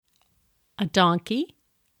a donkey,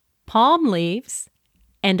 palm leaves,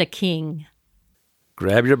 and a king.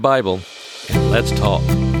 Grab your Bible and let's talk.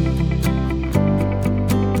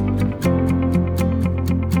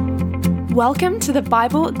 Welcome to the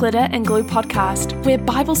Bible, Glitter and Glue podcast, where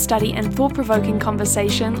Bible study and thought-provoking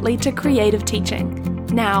conversation lead to creative teaching.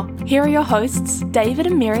 Now, here are your hosts, David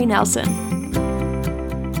and Mary Nelson.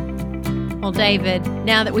 Well, David,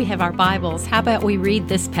 now that we have our Bibles, how about we read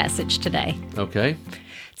this passage today? Okay.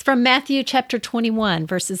 It's from Matthew chapter 21,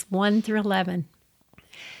 verses 1 through 11.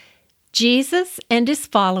 Jesus and his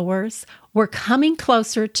followers were coming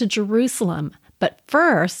closer to Jerusalem, but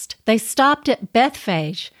first they stopped at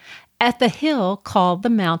Bethphage, at the hill called the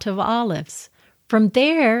Mount of Olives. From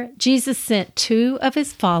there, Jesus sent two of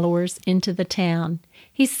his followers into the town.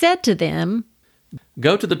 He said to them,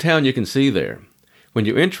 "Go to the town you can see there. When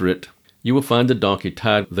you enter it, you will find a donkey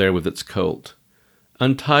tied there with its colt.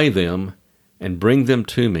 Untie them and bring them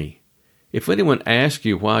to me. If anyone asks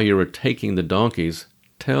you why you are taking the donkeys,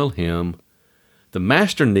 tell him, 'The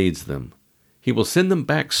master needs them. He will send them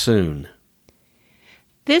back soon.'"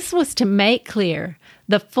 This was to make clear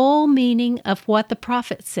the full meaning of what the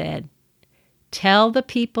prophet said. "Tell the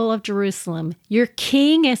people of Jerusalem, your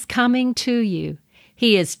king is coming to you.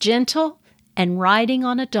 He is gentle and riding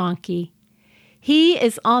on a donkey. He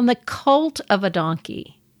is on the colt of a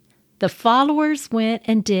donkey." The followers went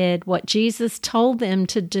and did what Jesus told them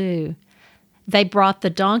to do. They brought the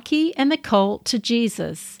donkey and the colt to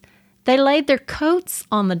Jesus. They laid their coats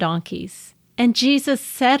on the donkeys, and Jesus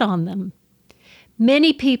sat on them.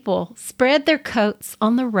 Many people spread their coats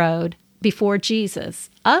on the road before Jesus.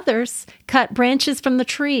 Others cut branches from the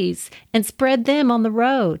trees and spread them on the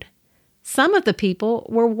road. Some of the people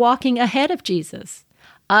were walking ahead of Jesus.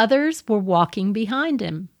 Others were walking behind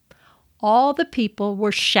him. All the people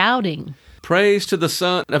were shouting, "Praise to the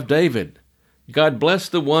Son of David. God bless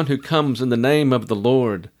the one who comes in the name of the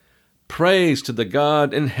Lord. Praise to the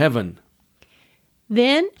God in heaven."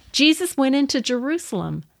 Then Jesus went into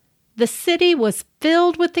Jerusalem. The city was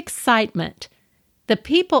filled with excitement. The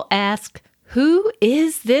people asked, "Who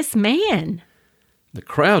is this man?" The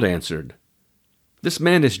crowd answered, "This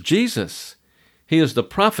man is Jesus. He is the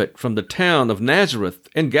prophet from the town of Nazareth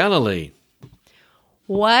in Galilee."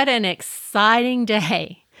 What an exciting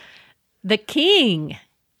day. The king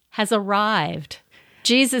has arrived.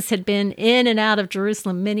 Jesus had been in and out of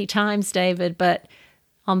Jerusalem many times, David, but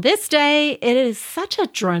on this day, it is such a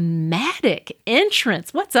dramatic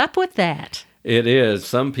entrance. What's up with that? It is.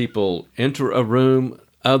 Some people enter a room,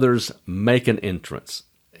 others make an entrance.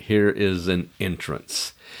 Here is an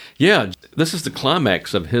entrance. Yeah, this is the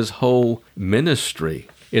climax of his whole ministry.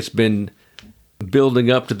 It's been building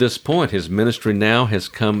up to this point. His ministry now has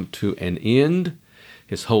come to an end.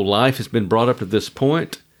 His whole life has been brought up to this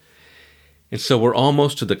point. And so we're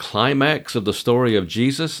almost to the climax of the story of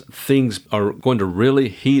Jesus. Things are going to really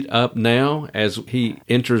heat up now as he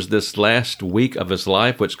enters this last week of his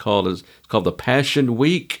life, which is called the Passion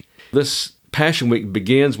Week. This Passion Week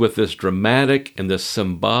begins with this dramatic and this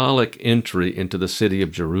symbolic entry into the city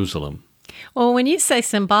of Jerusalem. Well, when you say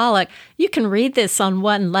symbolic, you can read this on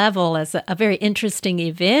one level as a very interesting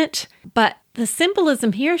event, but the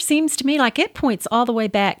symbolism here seems to me like it points all the way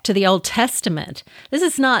back to the Old Testament. This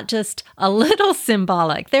is not just a little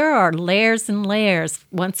symbolic. There are layers and layers,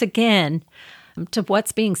 once again, to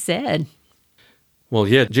what's being said. Well,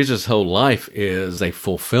 yeah, Jesus' whole life is a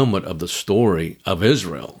fulfillment of the story of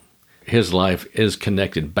Israel. His life is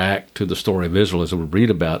connected back to the story of Israel as we read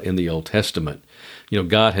about in the Old Testament. You know,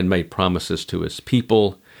 God had made promises to his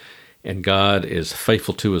people, and God is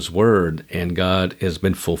faithful to his word, and God has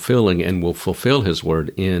been fulfilling and will fulfill his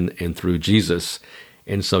word in and through Jesus.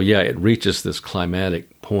 And so, yeah, it reaches this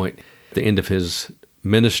climatic point at the end of his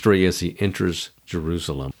ministry as he enters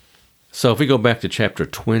Jerusalem. So if we go back to chapter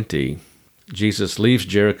 20, Jesus leaves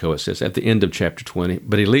Jericho, it says, at the end of chapter 20,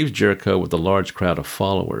 but he leaves Jericho with a large crowd of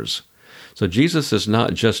followers. So Jesus is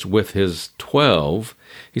not just with his 12,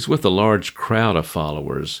 he's with a large crowd of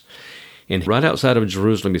followers. And right outside of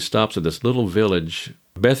Jerusalem, he stops at this little village,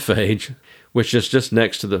 Bethphage, which is just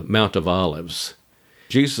next to the Mount of Olives.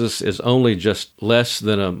 Jesus is only just less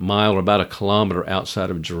than a mile or about a kilometer outside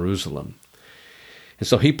of Jerusalem. And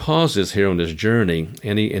so he pauses here on his journey,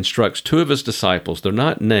 and he instructs two of his disciples. They're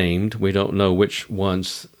not named. We don't know which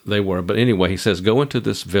ones they were. But anyway, he says, "Go into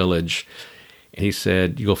this village." And he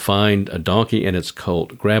said, "You'll find a donkey and its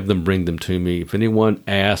colt. Grab them, bring them to me. If anyone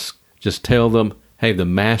asks, just tell them, hey, the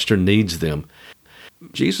master needs them."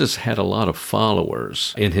 Jesus had a lot of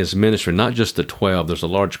followers in his ministry, not just the 12. There's a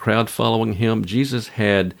large crowd following him. Jesus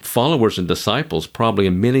had followers and disciples probably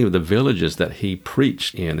in many of the villages that he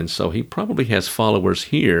preached in, and so he probably has followers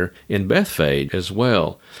here in Bethphage as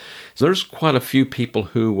well. So there's quite a few people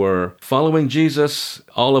who were following Jesus.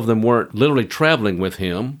 All of them weren't literally traveling with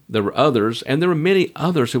him. There were others, and there were many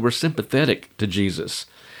others who were sympathetic to Jesus.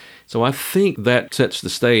 So I think that sets the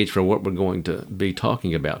stage for what we're going to be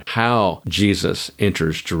talking about, how Jesus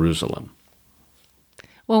enters Jerusalem.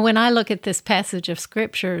 Well, when I look at this passage of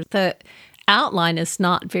Scripture, the outline is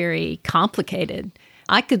not very complicated.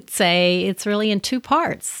 I could say it's really in two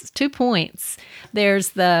parts, 2 points.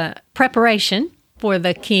 There's the preparation for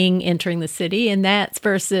the king entering the city, and that's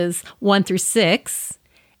verses 1 through 6.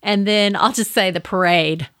 And then I'll just say the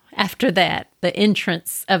parade after that, the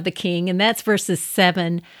entrance of the king, and that's verses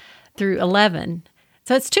 7 through 11.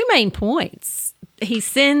 So it's 2 main points. He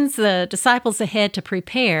sends the disciples ahead to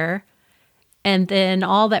prepare, and then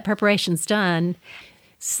all that preparation's done.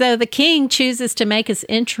 So the king chooses to make his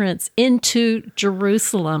entrance into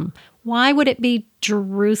Jerusalem. Why would it be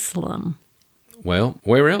Jerusalem? Well,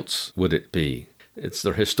 where else would it be? It's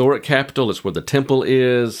their historic capital. It's where the temple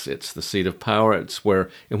is. It's the seat of power. And where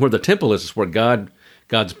the temple is where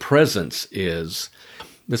God's presence is.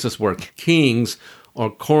 This is where kings are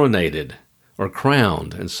coronated or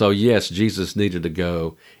crowned. And so, yes, Jesus needed to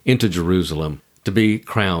go into Jerusalem to be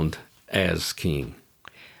crowned as king.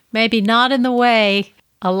 Maybe not in the way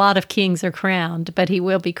a lot of kings are crowned, but he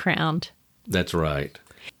will be crowned. That's right.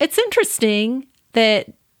 It's interesting that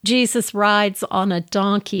Jesus rides on a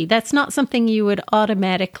donkey. That's not something you would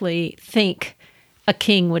automatically think a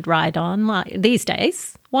king would ride on these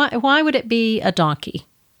days. Why would it be a donkey?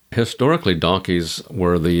 Historically, donkeys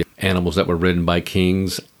were the animals that were ridden by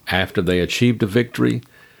kings after they achieved a victory,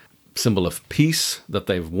 symbol of peace, that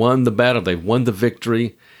they've won the battle, they've won the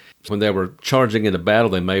victory. When they were charging into battle,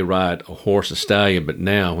 they may ride a horse, a stallion, but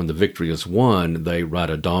now when the victory is won, they ride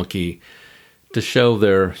a donkey to show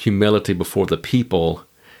their humility before the people.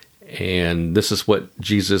 And this is what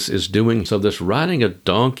Jesus is doing. So this riding a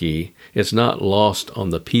donkey is not lost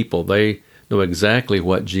on the people. They know exactly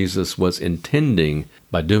what Jesus was intending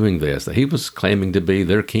by doing this, that he was claiming to be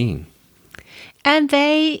their king. And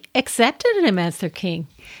they accepted him as their king,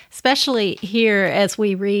 especially here as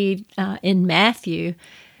we read in Matthew.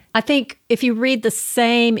 I think if you read the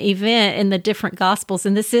same event in the different Gospels,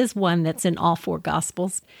 and this is one that's in all 4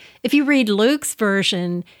 Gospels, if you read Luke's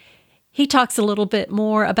version, he talks a little bit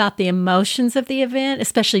more about the emotions of the event,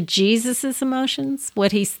 especially Jesus's emotions,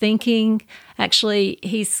 what he's thinking. Actually,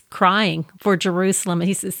 he's crying for Jerusalem.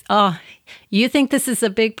 He says, "Oh, you think this is a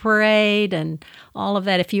big parade and all of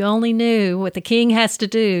that. If you only knew what the king has to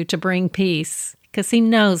do to bring peace," because he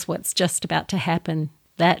knows what's just about to happen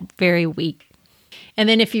that very week. And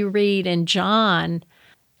then if you read in John,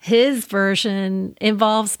 his version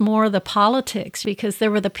involves more of the politics because there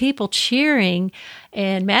were the people cheering,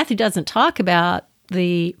 and Matthew doesn't talk about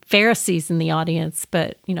the Pharisees in the audience,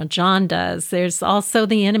 but, John does. There's also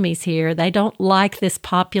the enemies here. They don't like this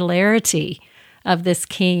popularity of this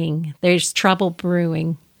king. There's trouble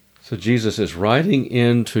brewing. So Jesus is riding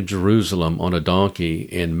into Jerusalem on a donkey,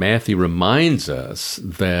 and Matthew reminds us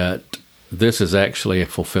that this is actually a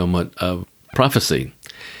fulfillment of prophecy.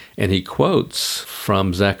 And he quotes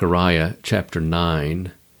from Zechariah chapter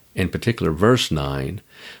 9, in particular verse 9.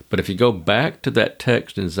 But if you go back to that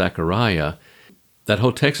text in Zechariah, that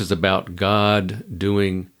whole text is about God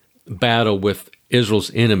doing battle with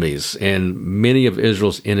Israel's enemies. And many of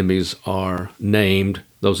Israel's enemies are named,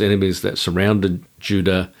 those enemies that surrounded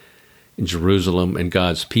Judah and Jerusalem and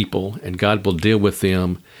God's people. And God will deal with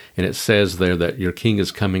them. And it says there that your king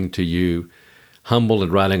is coming to you humble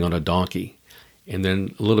and riding on a donkey. And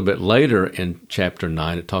then a little bit later in chapter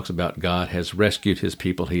 9, it talks about God has rescued his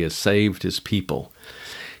people. He has saved his people.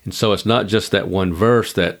 And so it's not just that one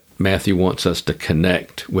verse that Matthew wants us to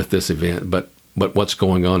connect with this event, but what's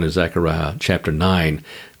going on in Zechariah chapter 9,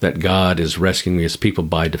 that God is rescuing his people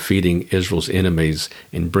by defeating Israel's enemies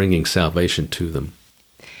and bringing salvation to them.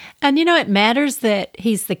 And it matters that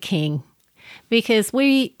he's the king, because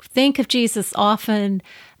we think of Jesus often,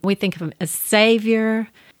 we think of him as Savior.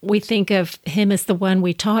 We think of him as the one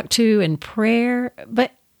we talk to in prayer,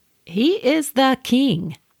 but he is the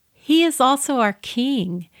king. He is also our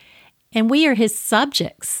king, and we are his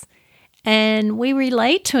subjects, and we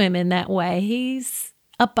relate to him in that way. He's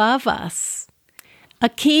above us. A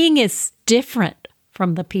king is different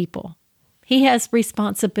from the people. He has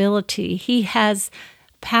responsibility. He has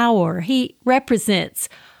power. He represents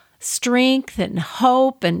strength and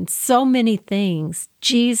hope and so many things.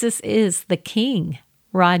 Jesus is the king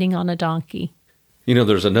riding on a donkey.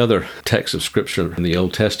 There's another text of Scripture in the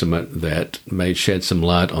Old Testament that may shed some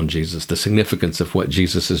light on Jesus, the significance of what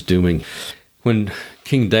Jesus is doing. When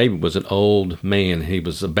King David was an old man, he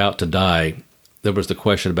was about to die, there was the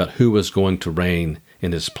question about who was going to reign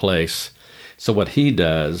in his place. So what he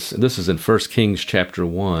does, and this is in 1 Kings chapter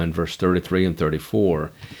 1, verse 33 and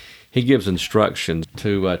 34, he gives instructions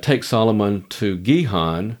to take Solomon to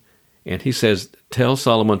Gihon, and he says, tell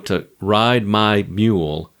Solomon to ride my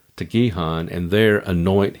mule to Gihon and there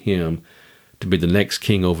anoint him to be the next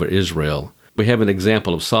king over Israel. We have an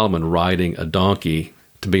example of Solomon riding a donkey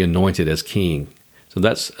to be anointed as king. So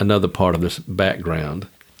that's another part of this background.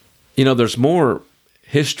 There's more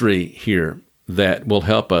history here that will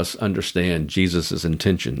help us understand Jesus'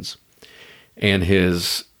 intentions and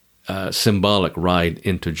his symbolic ride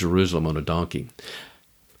into Jerusalem on a donkey.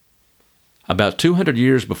 About 200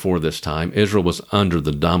 years before this time, Israel was under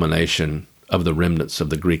the domination of the remnants of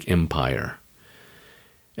the Greek Empire.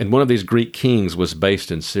 And one of these Greek kings was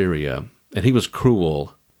based in Syria, and he was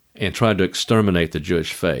cruel and tried to exterminate the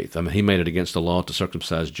Jewish faith. He made it against the law to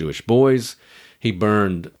circumcise Jewish boys. He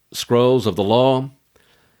burned scrolls of the law.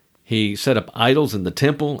 He set up idols in the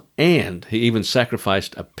temple, and he even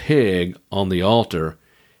sacrificed a pig on the altar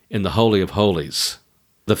in the Holy of Holies.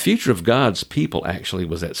 The future of God's people actually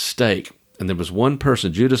was at stake, and there was one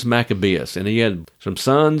person, Judas Maccabeus, and he had some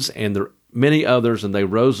sons and many others, and they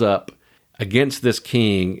rose up against this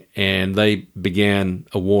king, and they began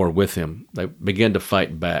a war with him. They began to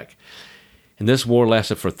fight back. And this war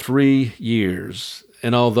lasted for 3 years,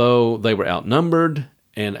 and although they were outnumbered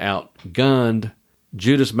and outgunned,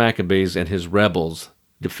 Judas Maccabeus and his rebels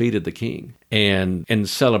defeated the king. And in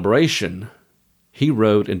celebration, he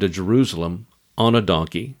rode into Jerusalem on a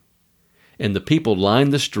donkey, and the people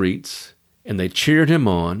lined the streets, and they cheered him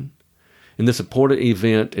on. And this important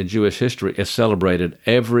event in Jewish history is celebrated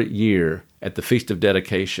every year at the Feast of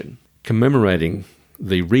Dedication, commemorating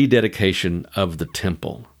the rededication of the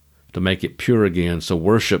temple to make it pure again so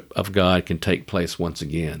worship of God can take place once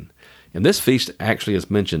again. And this feast actually is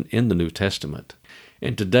mentioned in the New Testament.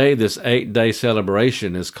 And today, this 8-day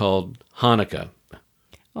celebration is called Hanukkah.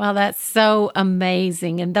 Well, that's so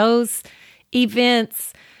amazing. And those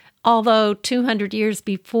events, although 200 years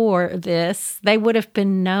before this, they would have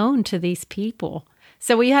been known to these people.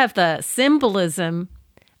 So we have the symbolism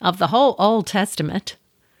of the whole Old Testament.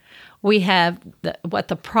 We have what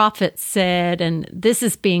the prophet said, and this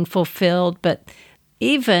is being fulfilled. But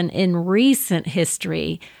even in recent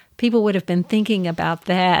history, people would have been thinking about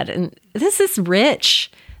that. And this is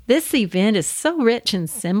rich. This event is so rich in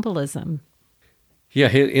symbolism. Yeah,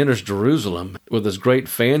 he enters Jerusalem with this great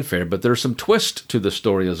fanfare, but there's some twist to the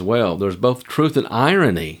story as well. There's both truth and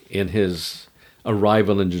irony in his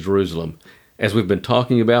arrival into Jerusalem. As we've been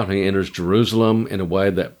talking about, he enters Jerusalem in a way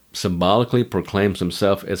that symbolically proclaims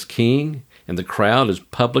himself as king, and the crowd is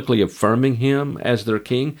publicly affirming him as their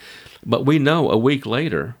king. But we know a week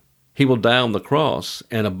later, he will die on the cross,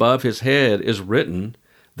 and above his head is written,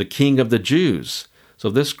 the King of the Jews. So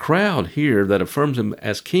this crowd here that affirms him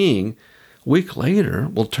as king, a week later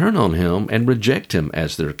will turn on him and reject him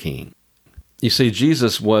as their king. You see,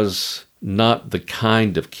 Jesus was not the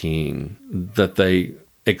kind of king that they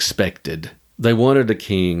expected. They wanted a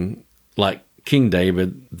king like King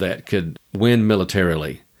David that could win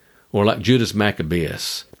militarily, or like Judas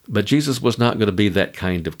Maccabeus. But Jesus was not going to be that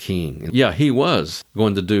kind of king. Yeah, he was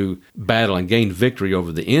going to do battle and gain victory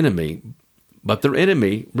over the enemy, but their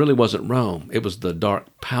enemy really wasn't Rome. It was the dark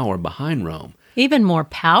power behind Rome. Even more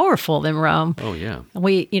powerful than Rome. Oh, yeah.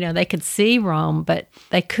 They could see Rome, but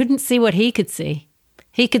they couldn't see what he could see.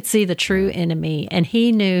 He could see the true enemy, and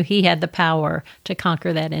he knew he had the power to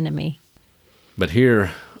conquer that enemy. But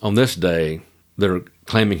here, on this day, they're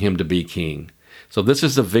claiming him to be king. So this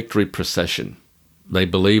is a victory procession. They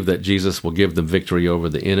believe that Jesus will give them victory over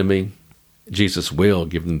the enemy. Jesus will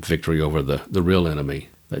give them victory over the real enemy.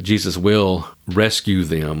 That Jesus will rescue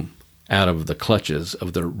them out of the clutches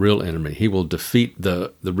of the real enemy. He will defeat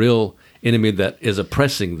the real enemy that is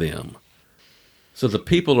oppressing them. So the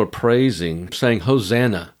people are praising, saying,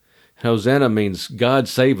 Hosanna. Hosanna means God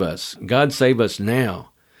save us. God save us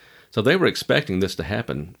now. So they were expecting this to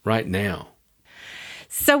happen right now.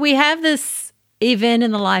 So we have this event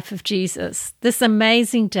in the life of Jesus, this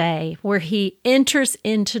amazing day where he enters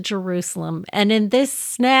into Jerusalem. And in this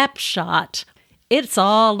snapshot, it's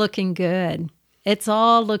all looking good. It's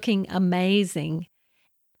all looking amazing.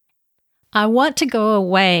 I want to go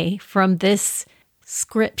away from this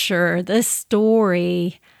scripture, this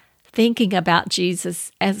story, thinking about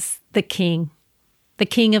Jesus as the King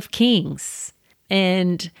of Kings.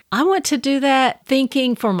 And I want to do that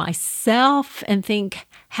thinking for myself and think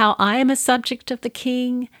how I am a subject of the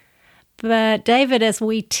King. But David, as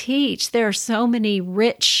we teach, there are so many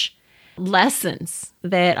rich lessons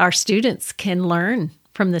that our students can learn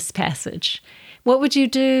from this passage. What would you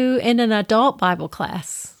do in an adult Bible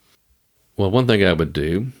class? Well, one thing I would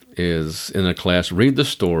do is in a class, read the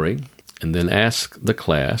story and then ask the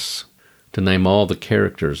class to name all the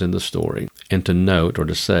characters in the story and to note or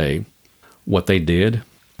to say what they did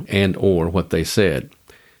and or what they said.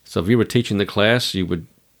 So if you were teaching the class, you would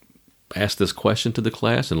ask this question to the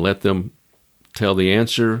class and let them tell the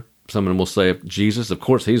answer. Someone will say Jesus. Of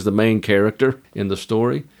course, he's the main character in the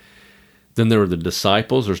story. Then there are the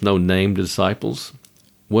disciples. There's no named disciples.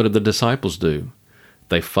 What did the disciples do?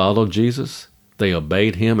 They followed Jesus. They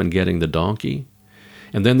obeyed him in getting the donkey.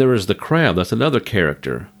 And then there is the crowd. That's another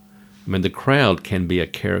character. I mean, the crowd can be a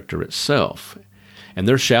character itself. And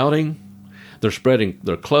they're shouting. They're spreading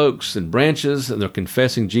their cloaks and branches, and they're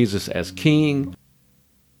confessing Jesus as king.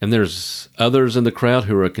 And there's others in the crowd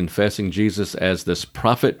who are confessing Jesus as this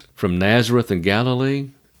prophet from Nazareth in Galilee.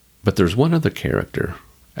 But there's one other character,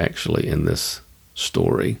 actually, in this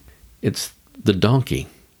story. It's the donkey.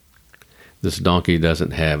 This donkey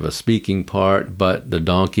doesn't have a speaking part, but the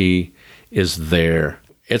donkey is there.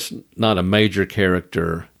 It's not a major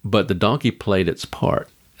character, but the donkey played its part.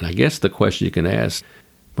 And I guess the question you can ask,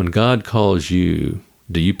 when God calls you,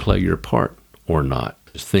 do you play your part or not?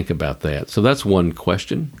 Just think about that. So that's one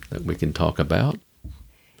question that we can talk about.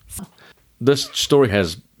 This story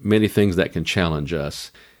has many things that can challenge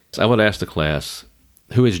us. So I would ask the class,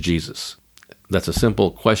 who is Jesus? That's a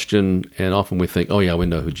simple question, and often we think, oh yeah, we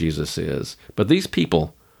know who Jesus is. But these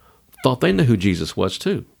people thought they knew who Jesus was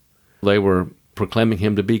too. They were proclaiming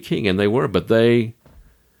him to be king, and they were, but they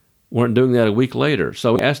weren't doing that a week later.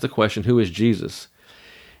 So we asked the question, who is Jesus?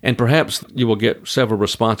 And perhaps you will get several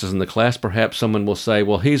responses in the class. Perhaps someone will say,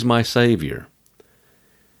 well, he's my Savior.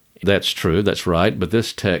 That's true, that's right, but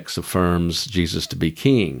this text affirms Jesus to be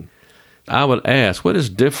king. I would ask, what is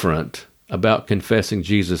different about confessing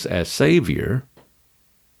Jesus as Savior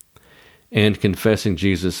and confessing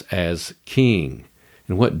Jesus as King?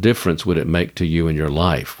 And what difference would it make to you in your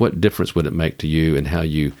life? What difference would it make to you in how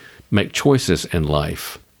you make choices in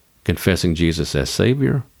life? Confessing Jesus as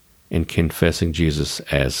Savior and confessing Jesus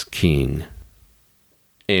as King.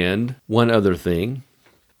 And one other thing,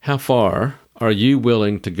 how far are you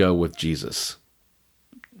willing to go with Jesus?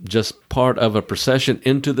 Just part of a procession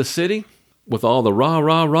into the city with all the rah,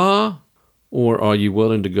 rah, rah? Or are you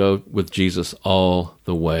willing to go with Jesus all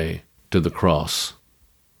the way to the cross?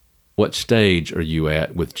 What stage are you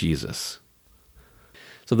at with Jesus?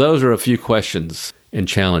 So those are a few questions and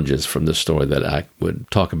challenges from this story that I would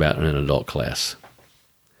talk about in an adult class.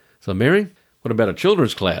 So Mary, what about a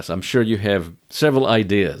children's class? I'm sure you have several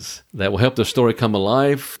ideas that will help the story come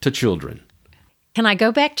alive to children. Can I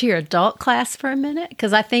go back to your adult class for a minute?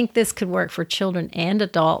 Because I think this could work for children and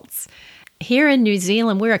adults. Here in New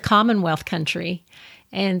Zealand, we're a Commonwealth country.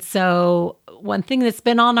 And so one thing that's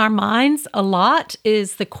been on our minds a lot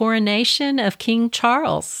is the coronation of King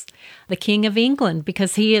Charles, the King of England,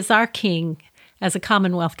 because he is our king as a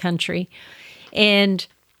Commonwealth country. And,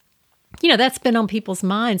 you know, that's been on people's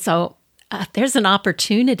minds. So there's an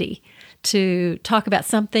opportunity to talk about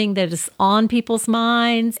something that is on people's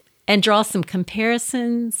minds and draw some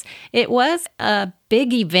comparisons. It was a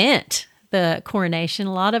big event, the coronation.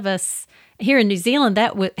 A lot of us here in New Zealand,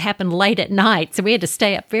 that happened late at night, so we had to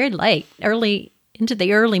stay up very late, early into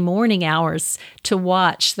the early morning hours to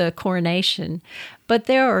watch the coronation. But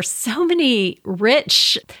there are so many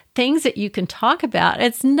rich things that you can talk about.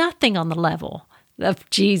 It's nothing on the level of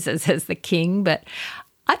Jesus as the king, but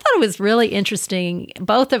I thought it was really interesting.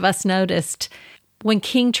 Both of us noticed when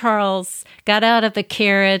King Charles got out of the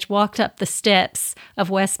carriage, walked up the steps of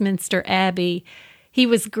Westminster Abbey, he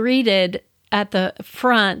was greeted at the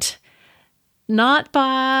front not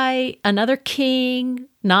by another king,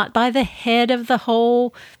 not by the head of the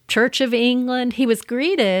whole Church of England. He was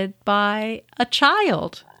greeted by a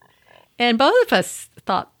child. And both of us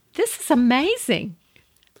thought, this is amazing.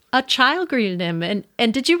 A child greeted him.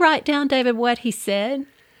 And did you write down, David, what he said?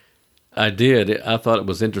 I did. I thought it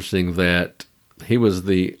was interesting that he was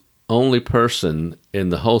the only person in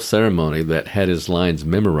the whole ceremony that had his lines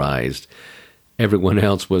memorized. Everyone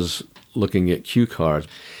else was looking at cue cards.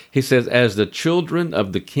 He says, as the children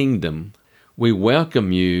of the kingdom, we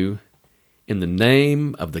welcome you in the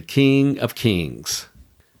name of the King of Kings.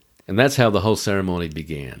 And that's how the whole ceremony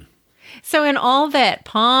began. So in all that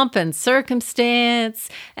pomp and circumstance,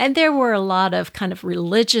 and there were a lot of kind of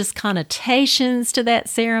religious connotations to that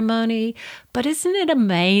ceremony, but isn't it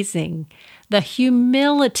amazing the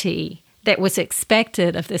humility that was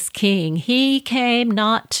expected of this king. He came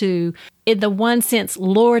not to, in the one sense,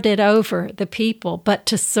 lord it over the people, but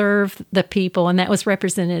to serve the people, and that was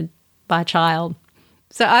represented by a child.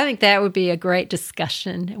 So I think that would be a great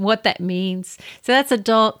discussion, what that means. So that's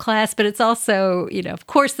adult class, but it's also, of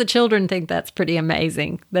course the children think that's pretty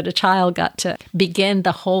amazing that a child got to begin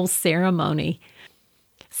the whole ceremony.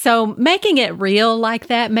 So making it real like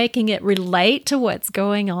that, making it relate to what's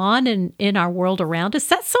going on in our world around us,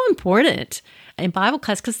 that's so important in Bible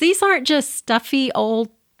class, because these aren't just stuffy old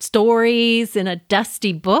stories in a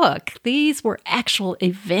dusty book. These were actual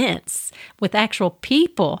events with actual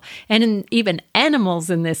people and even animals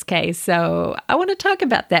in this case. So I want to talk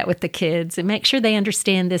about that with the kids and make sure they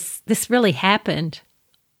understand this really happened.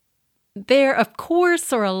 There, of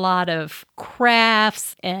course, are a lot of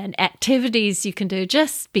crafts and activities you can do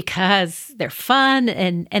just because they're fun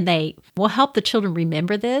and they will help the children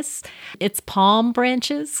remember this. It's palm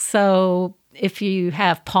branches, so if you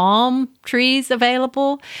have palm trees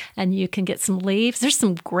available and you can get some leaves, there's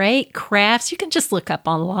some great crafts. You can just look up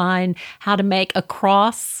online how to make a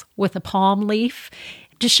cross with a palm leaf.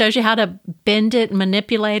 It just shows you how to bend it and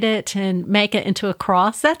manipulate it and make it into a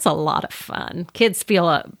cross. That's a lot of fun. Kids feel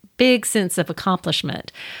a big sense of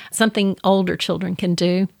accomplishment, something older children can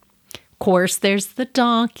do. Of course, there's the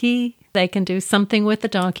donkey. They can do something with the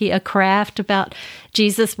donkey, a craft about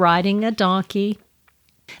Jesus riding a donkey.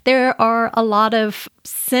 There are a lot of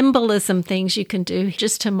symbolism things you can do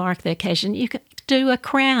just to mark the occasion. You could do a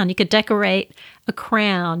crown. You could decorate a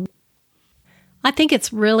crown. I think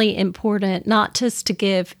it's really important not just to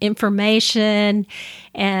give information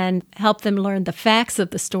and help them learn the facts of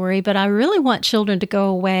the story, but I really want children to go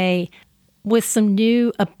away with some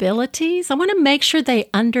new abilities. I want to make sure they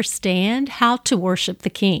understand how to worship the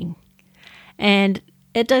King. And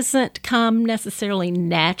it doesn't come necessarily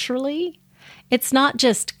naturally. It's not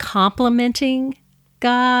just complimenting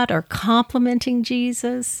God or complimenting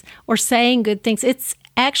Jesus or saying good things. It's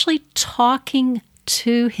actually talking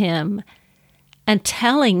to Him and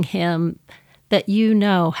telling Him that you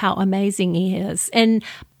know how amazing He is. And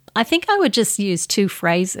I think I would just use two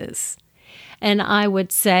phrases. And I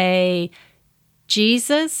would say,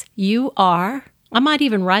 Jesus, you are, I might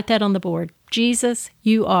even write that on the board, Jesus,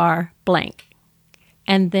 you are blank.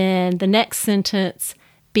 And then the next sentence,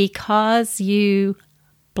 because you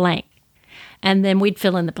blank. And then we'd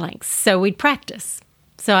fill in the blanks. So we'd practice.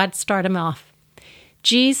 So I'd start them off.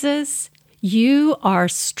 Jesus, you are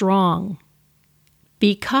strong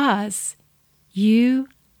because you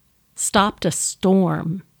stopped a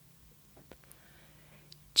storm.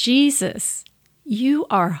 Jesus, you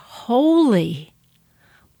are holy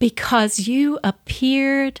because you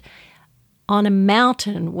appeared on a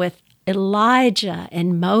mountain with Elijah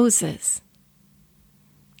and Moses.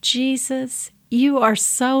 Jesus, you are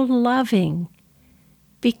so loving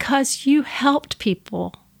because you helped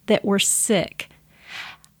people that were sick.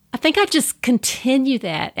 I think I just continue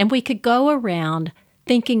that, and we could go around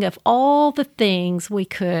thinking of all the things we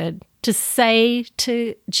could to say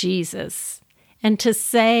to Jesus and to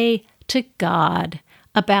say to God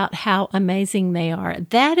about how amazing they are.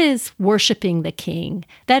 That is worshiping the King.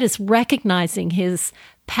 That is recognizing His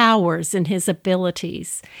powers and His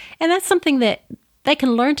abilities. And that's something that they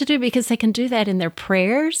can learn to do because they can do that in their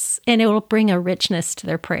prayers, and it will bring a richness to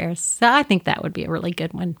their prayers. So I think that would be a really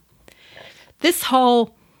good one. This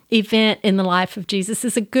whole event in the life of Jesus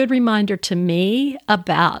is a good reminder to me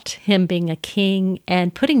about Him being a king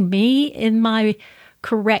and putting me in my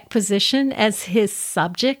correct position as His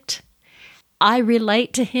subject. I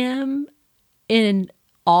relate to Him in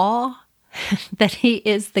awe that He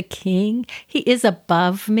is the king. He is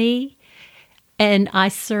above me. And I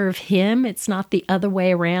serve Him. It's not the other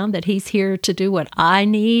way around, that He's here to do what I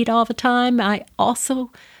need all the time. I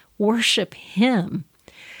also worship Him.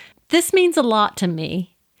 This means a lot to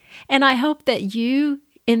me. And I hope that you,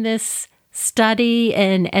 in this study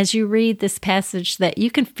and as you read this passage, that you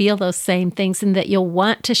can feel those same things and that you'll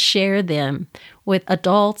want to share them with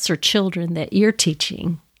adults or children that you're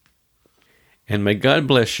teaching. And may God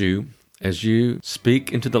bless you as you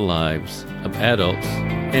speak into the lives of adults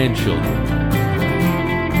and children.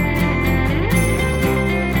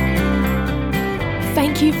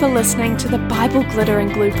 Thank you for listening to the Bible Glitter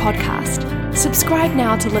and Glue podcast. Subscribe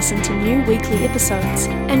now to listen to new weekly episodes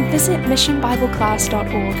and visit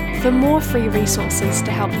missionbibleclass.org for more free resources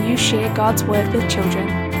to help you share God's Word with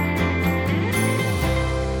children.